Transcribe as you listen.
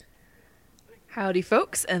Howdy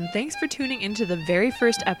folks, and thanks for tuning into the very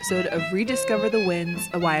first episode of Rediscover the Winds,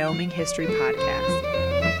 a Wyoming history podcast.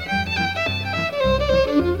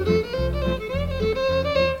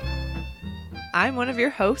 I'm one of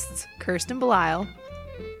your hosts, Kirsten Belisle.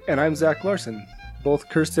 And I'm Zach Larson. Both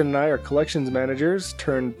Kirsten and I are collections managers,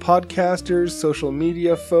 turned podcasters, social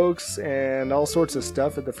media folks, and all sorts of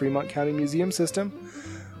stuff at the Fremont County Museum System,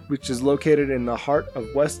 which is located in the heart of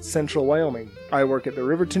west central Wyoming. I work at the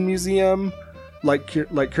Riverton Museum. Like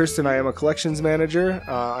Kirsten, I am a collections manager.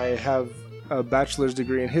 I have a bachelor's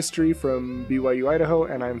degree in history from BYU, Idaho,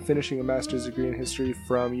 and I'm finishing a master's degree in history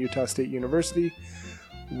from Utah State University,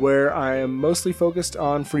 where I am mostly focused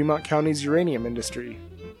on Fremont County's uranium industry.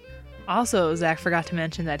 Also, Zach forgot to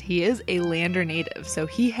mention that he is a Lander native, so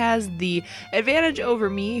he has the advantage over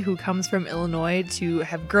me, who comes from Illinois, to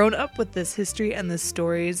have grown up with this history and the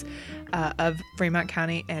stories of Fremont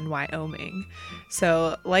County and Wyoming.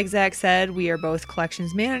 So, like Zach said, we are both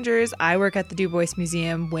collections managers. I work at the Du Bois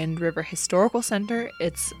Museum Wind River Historical Center.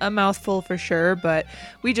 It's a mouthful for sure, but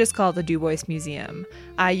we just call it the Du Bois Museum.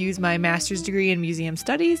 I use my master's degree in museum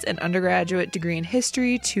studies and undergraduate degree in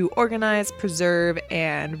history to organize, preserve,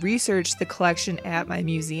 and research the collection at my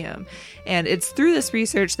museum. And it's through this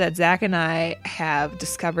research that Zach and I have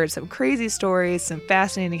discovered some crazy stories, some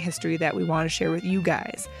fascinating history that we want to share with you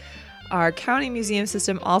guys. Our county museum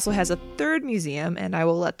system also has a third museum, and I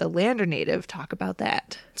will let the Lander native talk about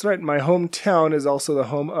that. That's right. My hometown is also the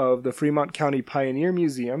home of the Fremont County Pioneer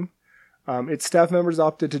Museum. Its staff members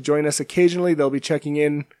opted to join us occasionally. They'll be checking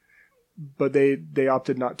in, but they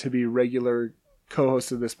opted not to be regular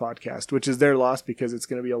co-hosts of this podcast, which is their loss because it's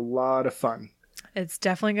going to be a lot of fun. It's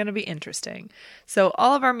definitely going to be interesting. So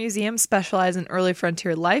all of our museums specialize in early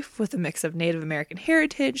frontier life with a mix of Native American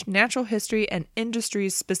heritage, natural history, and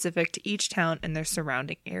industries specific to each town and their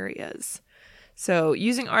surrounding areas. So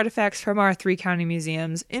using artifacts from our 3 county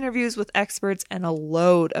museums, interviews with experts, and a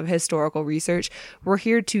load of historical research, we're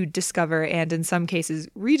here to discover and in some cases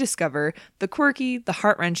rediscover the quirky, the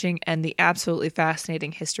heart-wrenching, and the absolutely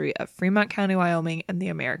fascinating history of Fremont County, Wyoming, and the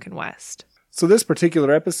American West. So this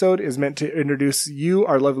particular episode is meant to introduce you,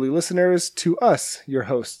 our lovely listeners, to us, your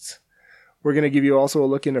hosts. We're going to give you also a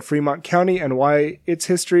look into Fremont County and why its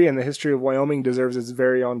history and the history of Wyoming deserves its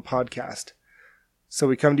very own podcast. So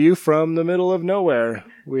we come to you from the middle of nowhere.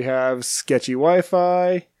 We have sketchy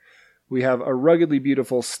Wi-Fi. We have a ruggedly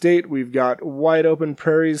beautiful state. We've got wide open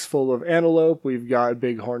prairies full of antelope. We've got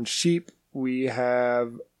bighorn sheep. We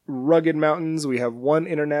have rugged mountains. We have 1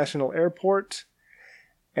 international airport.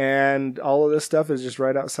 And all of this stuff is just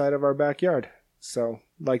right outside of our backyard. So,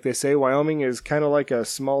 like they say, Wyoming is kind of like a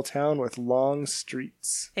small town with long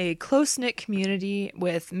streets. A close-knit community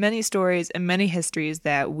with many stories and many histories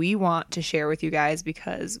that we want to share with you guys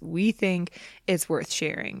because we think it's worth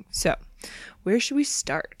sharing. So, where should we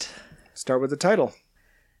start? Start with the title.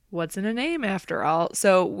 What's in a name, after all?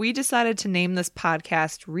 So we decided to name this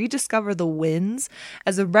podcast Rediscover the Winds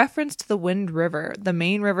as a reference to the Wind River, the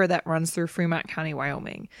main river that runs through Fremont County,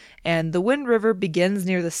 Wyoming. And the Wind River begins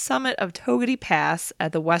near the summit of Togety Pass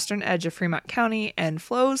at the western edge of Fremont County and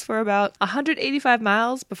flows for about 185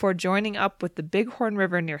 miles before joining up with the Bighorn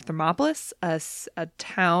River near Thermopolis, a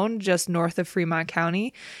town just north of Fremont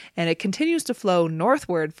County. And it continues to flow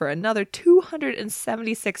northward for another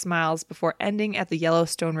 276 miles before ending at the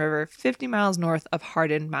Yellowstone River 50 miles north of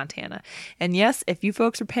Hardin, Montana. And yes, if you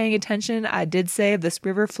folks are paying attention, I did say this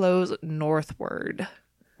river flows northward.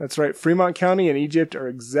 That's right. Fremont County and Egypt are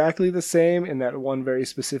exactly the same in that one very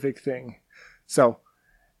specific thing. So,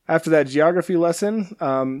 after that geography lesson,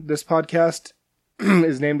 this podcast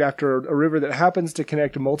is named after a river that happens to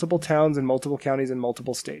connect multiple towns and multiple counties in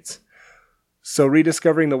multiple states. So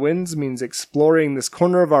rediscovering the winds means exploring this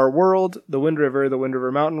corner of our world, the Wind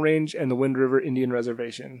River Mountain Range, and the Wind River Indian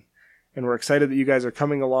Reservation. And we're excited that you guys are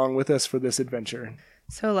coming along with us for this adventure.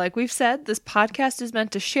 So like we've said, this podcast is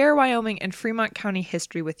meant to share Wyoming and Fremont County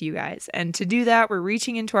history with you guys. And to do that, we're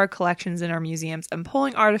reaching into our collections in our museums and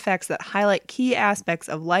pulling artifacts that highlight key aspects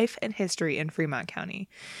of life and history in Fremont County.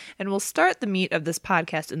 And we'll start the meat of this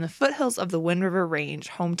podcast in the foothills of the Wind River Range,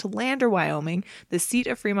 home to Lander, Wyoming, the seat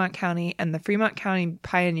of Fremont County, and the Fremont County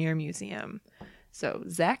Pioneer Museum. So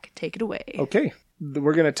Zach, take it away. Okay.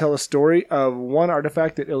 We're going to tell a story of one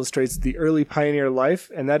artifact that illustrates the early pioneer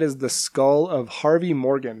life, and that is the skull of Harvey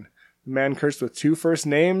Morgan, a man cursed with 2 first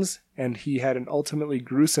names, and he had an ultimately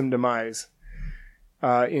gruesome demise.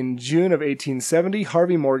 In June of 1870,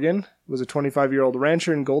 Harvey Morgan was a 25-year-old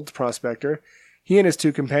rancher and gold prospector. He and his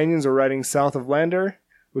 2 companions were riding south of Lander,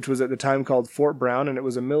 which was at the time called Fort Brown, and it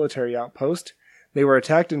was a military outpost. They were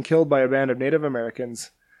attacked and killed by a band of Native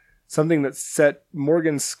Americans. Something that set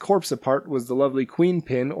Morgan's corpse apart was the lovely queen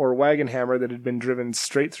pin or wagon hammer that had been driven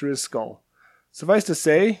straight through his skull. Suffice to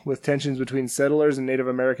say, with tensions between settlers and Native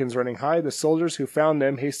Americans running high, the soldiers who found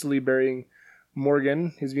them hastily burying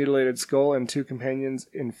Morgan, his mutilated skull, and 2 companions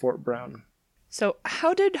in Fort Brown. So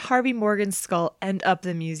how did Harvey Morgan's skull end up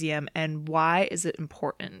in the museum, and why is it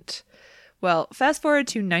important? Well, fast forward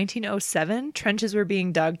to 1907, trenches were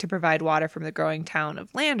being dug to provide water from the growing town of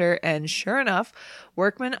Lander, and sure enough,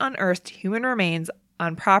 workmen unearthed human remains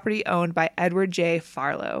on property owned by Edward J.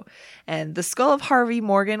 Farlow. And the skull of Harvey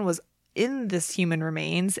Morgan was in this human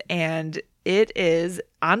remains, and it is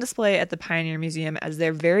on display at the Pioneer Museum as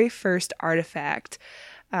their very first artifact.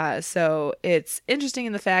 So it's interesting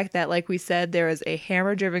in the fact that, like we said, there is a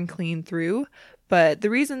hammer driven clean through. But the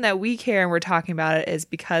reason that we care and we're talking about it is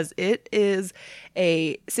because it is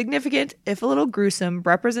a significant, if a little gruesome,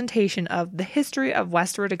 representation of the history of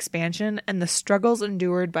westward expansion and the struggles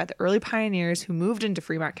endured by the early pioneers who moved into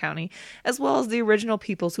Fremont County, as well as the original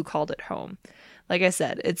peoples who called it home. Like I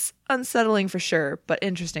said, it's unsettling for sure, but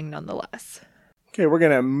interesting nonetheless. Okay, we're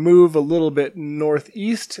going to move a little bit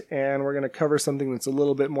northeast, and we're going to cover something that's a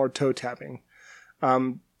little bit more toe-tapping.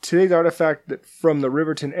 Today's artifact from the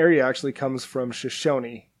Riverton area actually comes from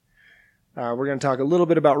Shoshone. We're going to talk a little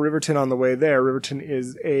bit about Riverton on the way there. Riverton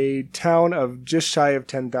is a town of just shy of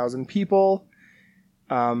 10,000 people.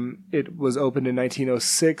 It was opened in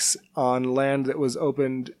 1906 on land that was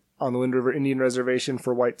opened on the Wind River Indian Reservation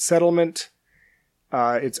for white settlement.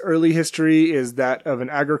 Its early history is that of an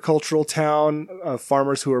agricultural town of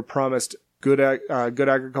farmers who were promised good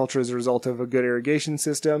agriculture as a result of a good irrigation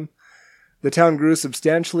system. The town grew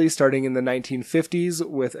substantially starting in the 1950s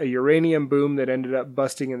with a uranium boom that ended up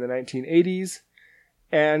busting in the 1980s.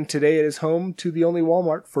 And today it is home to the only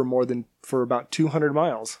Walmart for about 200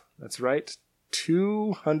 miles. That's right,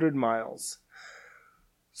 200 miles.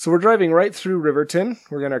 So we're driving right through Riverton.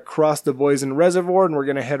 We're going to cross the Boysen Reservoir and we're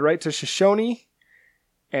going to head right to Shoshone.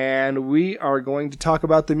 And we are going to talk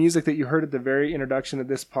about the music that you heard at the very introduction of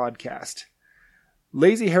this podcast.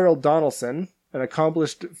 Lazy Harold Donaldson, an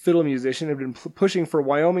accomplished fiddle musician, had been pushing for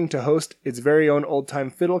Wyoming to host its very own old-time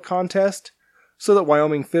fiddle contest so that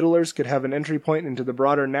Wyoming fiddlers could have an entry point into the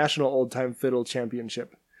broader National Old-Time Fiddle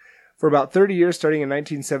Championship. For about 30 years, starting in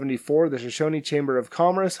 1974, the Shoshone Chamber of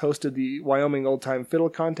Commerce hosted the Wyoming Old-Time Fiddle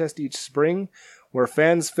Contest each spring, where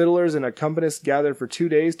fans, fiddlers, and accompanists gathered for 2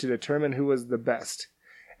 days to determine who was the best.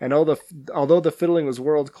 And although the fiddling was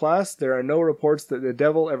world-class, there are no reports that the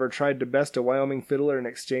devil ever tried to best a Wyoming fiddler in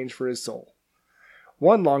exchange for his soul.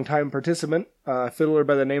 One longtime participant, a fiddler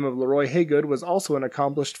by the name of Leroy Haygood, was also an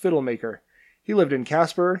accomplished fiddle maker. He lived in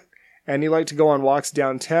Casper, and he liked to go on walks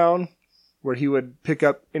downtown, where he would pick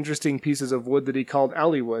up interesting pieces of wood that he called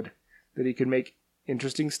alleywood, that he could make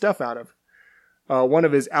interesting stuff out of. One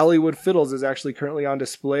of his alleywood fiddles is actually currently on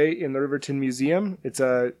display in the Riverton Museum. It's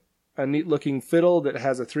a neat-looking fiddle that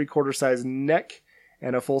has a 3/4 size neck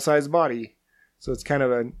and a full-size body. So it's kind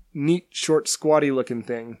of a neat, short, squatty-looking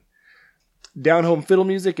thing. Down-home fiddle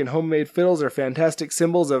music and homemade fiddles are fantastic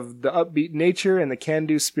symbols of the upbeat nature and the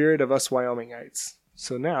can-do spirit of us Wyomingites.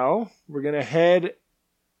 So now we're going to head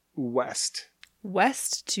west.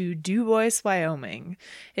 West to DuBois, Wyoming.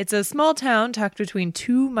 It's a small town tucked between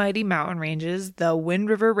 2 mighty mountain ranges, the Wind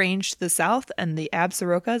River Range to the south and the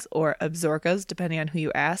Absarokas, or Absarokas, depending on who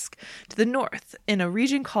you ask, to the north, in a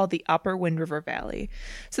region called the Upper Wind River Valley.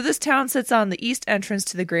 So this town sits on the east entrance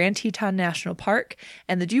to the Grand Teton National Park,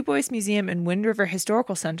 and the DuBois Museum and Wind River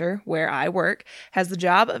Historical Center, where I work, has the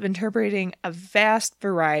job of interpreting a vast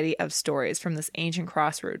variety of stories from this ancient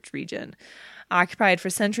crossroads region. Occupied for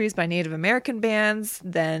centuries by Native American bands,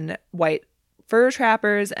 then white fur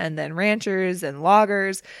trappers, and then ranchers and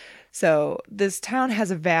loggers. So this town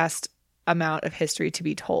has a vast amount of history to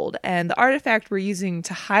be told. And the artifact we're using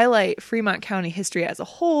to highlight Fremont County history as a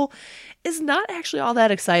whole is not actually all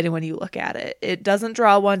that exciting when you look at it. It doesn't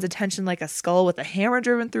draw one's attention like a skull with a hammer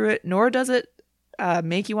driven through it, nor does it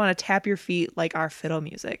make you want to tap your feet like our fiddle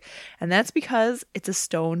music. And that's because it's a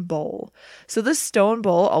stone bowl. So this stone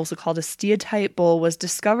bowl, also called a steatite bowl, was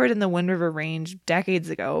discovered in the Wind River Range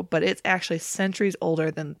decades ago, but it's actually centuries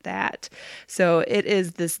older than that. So it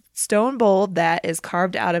is this stone bowl that is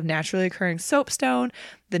carved out of naturally occurring soapstone.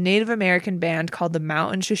 The Native American band called the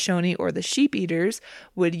Mountain Shoshone, or the Sheep Eaters,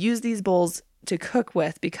 would use these bowls to cook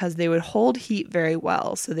with because they would hold heat very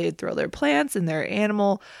well. So they'd throw their plants and their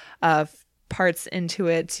animal parts into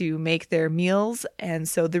it to make their meals. And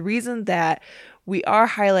so the reason that we are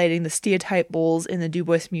highlighting the steatite bowls in the Du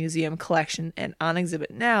Bois Museum collection and on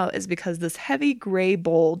exhibit now is because this heavy gray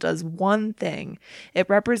bowl does one thing. It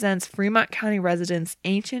represents Fremont County residents'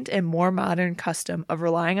 ancient and more modern custom of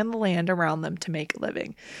relying on the land around them to make a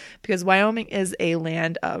living. Because Wyoming is a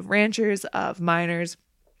land of ranchers, of miners,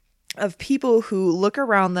 of people who look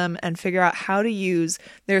around them and figure out how to use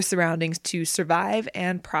their surroundings to survive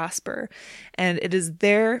and prosper. And it is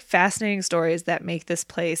their fascinating stories that make this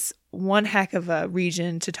place one heck of a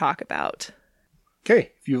region to talk about.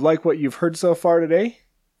 Okay, if you like what you've heard so far today,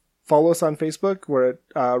 follow us on Facebook. We're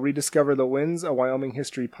at Rediscover the Winds, a Wyoming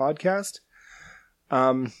history podcast.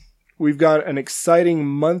 We've got an exciting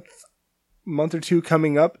month or two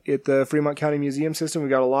coming up at the Fremont County Museum System. We've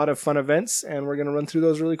got a lot of fun events, and we're going to run through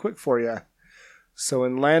those really quick for you. So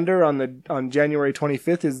in Lander on January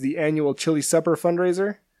 25th is the annual Chili Supper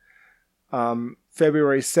fundraiser.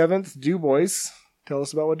 February 7th, Du Bois. Tell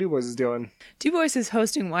us about what Du Bois is doing. Du Bois is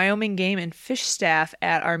hosting Wyoming game and fish staff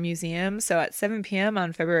at our museum. So at 7 p.m.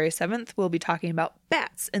 on February 7th, we'll be talking about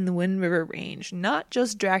bats in the Wind River Range, not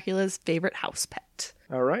just Dracula's favorite house pet.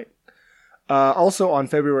 All right. Also on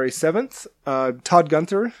February 7th, Todd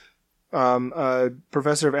Gunther, a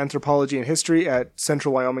professor of anthropology and history at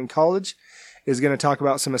Central Wyoming College, is going to talk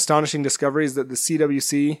about some astonishing discoveries that the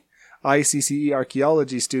CWC ICCE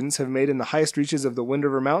archaeology students have made in the highest reaches of the Wind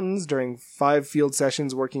River Mountains during 5 field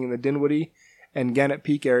sessions working in the Dinwiddie and Gannett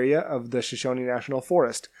Peak area of the Shoshone National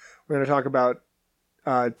Forest. We're going to talk about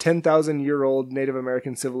 10,000-year-old Native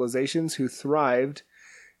American civilizations who thrived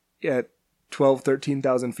at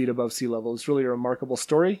 13,000 feet above sea level. It's really a remarkable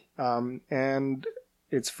story, and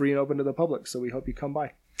it's free and open to the public, so we hope you come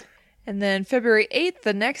by. And then February 8th,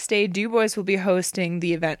 the next day, Du Bois will be hosting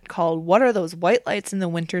the event called What Are Those White Lights in the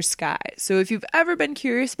Winter Sky? So if you've ever been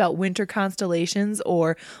curious about winter constellations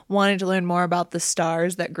or wanting to learn more about the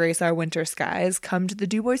stars that grace our winter skies, come to the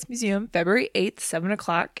Du Bois Museum February 8th, 7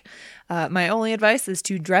 o'clock. My only advice is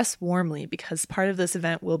to dress warmly because part of this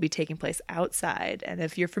event will be taking place outside. And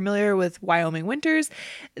if you're familiar with Wyoming winters,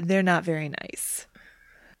 they're not very nice.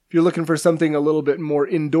 If you're looking for something a little bit more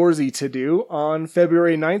indoorsy to do, on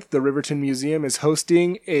February 9th, the Riverton Museum is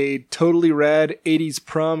hosting a totally rad 80s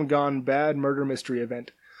prom gone bad murder mystery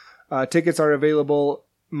event. Tickets are available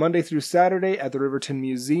Monday through Saturday at the Riverton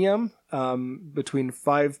Museum between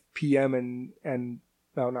 5 p.m. and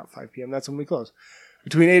no, not 5 p.m. That's when we close.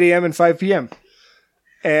 Between 8 a.m. and 5 p.m.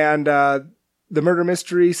 And the murder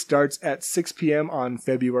mystery starts at 6 p.m. on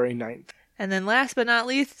February 9th. And then last but not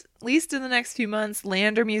least in the next few months,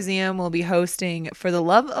 Lander Museum will be hosting For the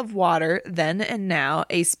Love of Water, Then and Now,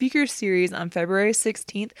 a speaker series on February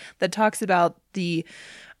 16th that talks about the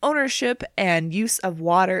ownership and use of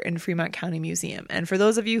water in Fremont County Museum. And for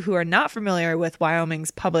those of you who are not familiar with Wyoming's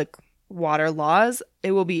public water laws,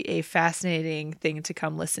 it will be a fascinating thing to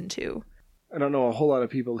come listen to. I don't know a whole lot of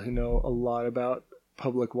people who know a lot about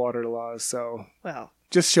public water laws, so well,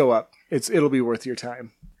 just show up. It'll be worth your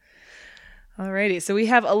time. Alrighty, so we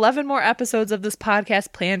have 11 more episodes of this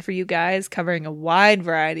podcast planned for you guys, covering a wide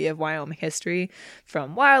variety of Wyoming history,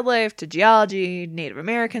 from wildlife to geology, Native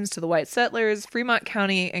Americans to the white settlers. Fremont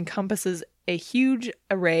County encompasses a huge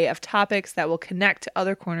array of topics that will connect to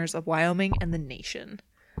other corners of Wyoming and the nation.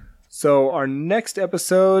 So our next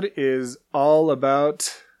episode is all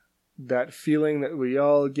about that feeling that we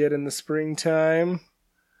all get in the springtime.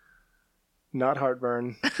 Not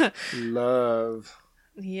heartburn. Love.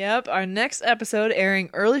 Yep, our next episode, airing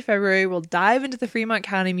early February, will dive into the Fremont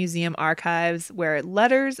County Museum archives, where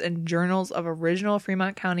letters and journals of original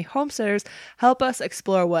Fremont County homesteaders help us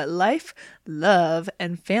explore what life, love,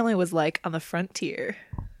 and family was like on the frontier.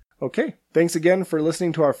 Okay, thanks again for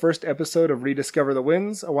listening to our first episode of Rediscover the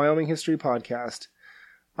Winds, a Wyoming history podcast.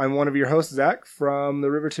 I'm one of your hosts, Zach, from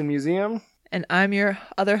the Riverton Museum. And I'm your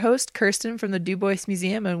other host, Kirsten, from the Du Bois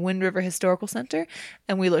Museum and Wind River Historical Center,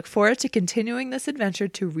 and we look forward to continuing this adventure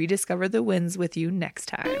to rediscover the winds with you next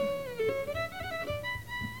time.